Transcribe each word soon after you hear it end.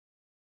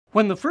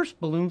When the first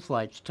balloon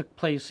flights took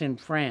place in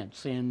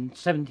France in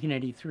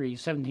 1783,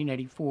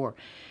 1784,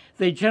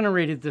 they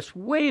generated this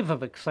wave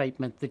of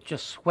excitement that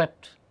just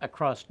swept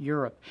across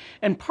Europe.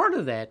 And part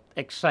of that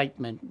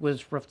excitement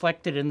was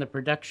reflected in the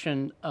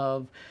production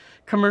of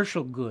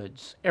commercial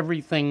goods,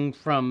 everything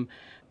from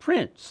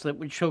prints that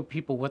would show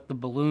people what the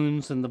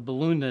balloons and the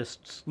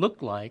balloonists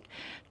looked like,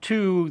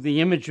 to the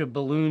image of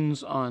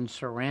balloons on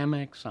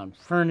ceramics, on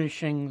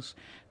furnishings,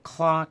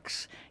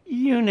 clocks,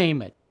 you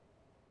name it.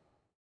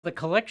 The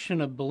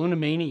collection of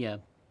Balloonamania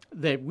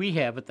that we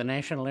have at the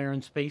National Air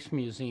and Space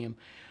Museum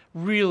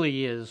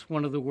really is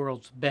one of the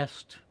world's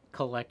best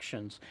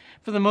collections.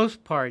 For the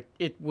most part,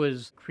 it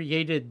was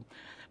created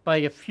by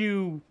a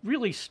few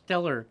really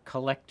stellar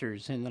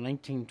collectors in the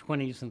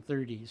 1920s and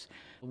 30s.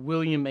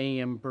 William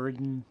A.M.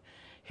 Burden,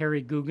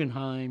 Harry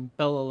Guggenheim,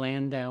 Bella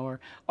Landauer,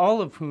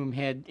 all of whom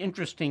had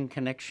interesting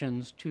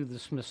connections to the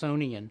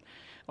Smithsonian,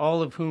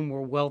 all of whom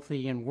were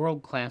wealthy and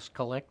world-class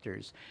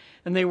collectors.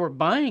 And they were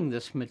buying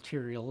this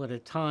material at a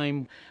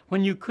time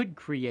when you could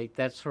create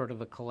that sort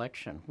of a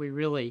collection. We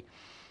really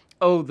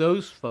owe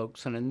those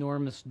folks an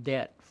enormous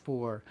debt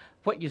for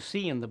what you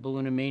see in the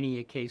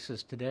Balloonamania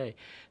cases today.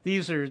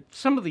 These are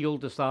some of the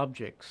oldest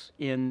objects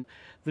in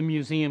the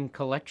museum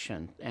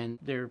collection, and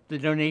they're the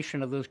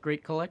donation of those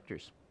great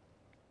collectors.